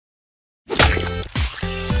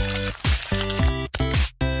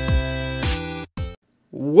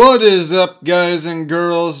What is up, guys and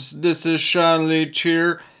girls? This is shodleech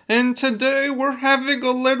here, and today we're having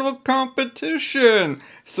a little competition.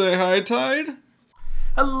 Say hi, Tide.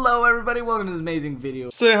 Hello everybody, welcome to this amazing video.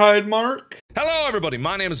 Say hi, Mark. Hello everybody,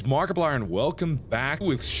 my name is Markiplier and welcome back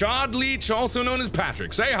with shodleech, also known as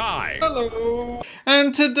Patrick. Say hi. Hello.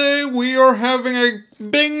 And today we are having a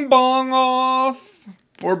bing bong off,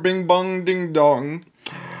 or bing bong ding dong,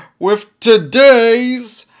 with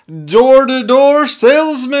today's door-to-door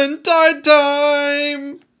salesman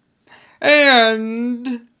TydeTyme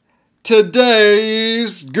and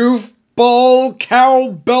today's goofball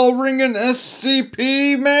cowbell ringing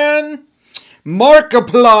SCP man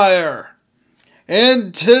Markiplier.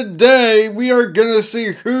 And today we are gonna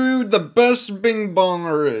see who the best bing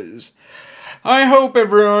bonger is. I hope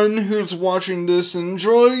everyone who's watching this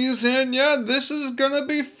enjoys, and yeah, this is gonna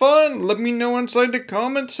be fun. Let me know inside the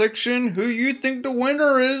comment section who you think the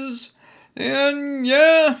winner is. And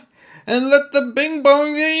yeah, and let the bing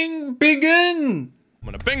bonging begin. I'm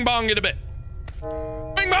gonna bing bong it a bit.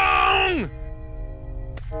 Bing bong!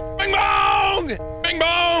 Bing bong! Bing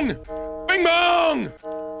bong! Bing bong!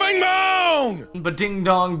 Bing bong! But ding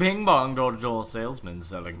dong bing bong, door-to-door salesman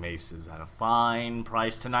selling maces at a fine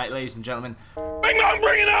price tonight, ladies and gentlemen. Bing bong,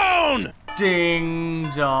 bring it on! Ding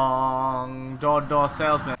dong, door-to-door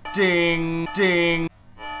salesman. Ding, ding,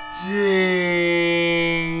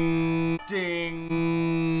 ding, ding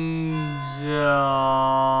dong.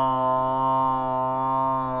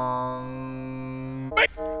 Bing,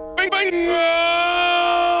 bing, bing bong!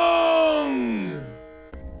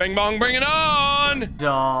 Bing bong, bring it on!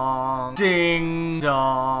 Dong, ding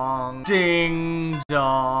dong, ding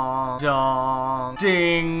dong, dong,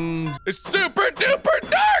 ding. It's super duper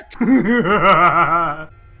dark!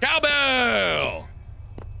 Cowbell!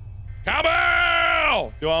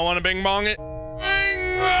 Cowbell! Do I want to bing bong it?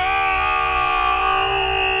 Bing bong!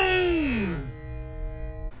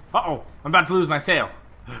 Uh-oh, I'm about to lose my sale.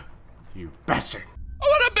 You bastard. I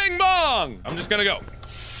want a bing bong! I'm just gonna go.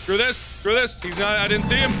 Screw this, screw this. He's not, I didn't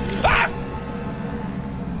see him. Ah!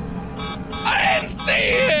 I didn't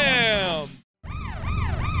see him!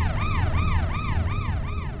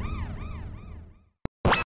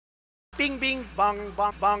 Bing bing bong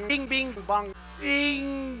bong bong bing bing bong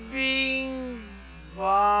bing bing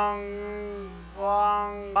bong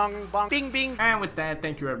bong bong bong bing bing. And with that,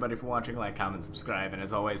 thank you everybody for watching. Like, comment, subscribe, and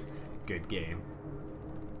as always, good game.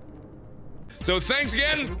 So thanks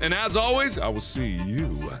again, and as always, I will see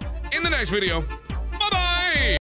you in the next video.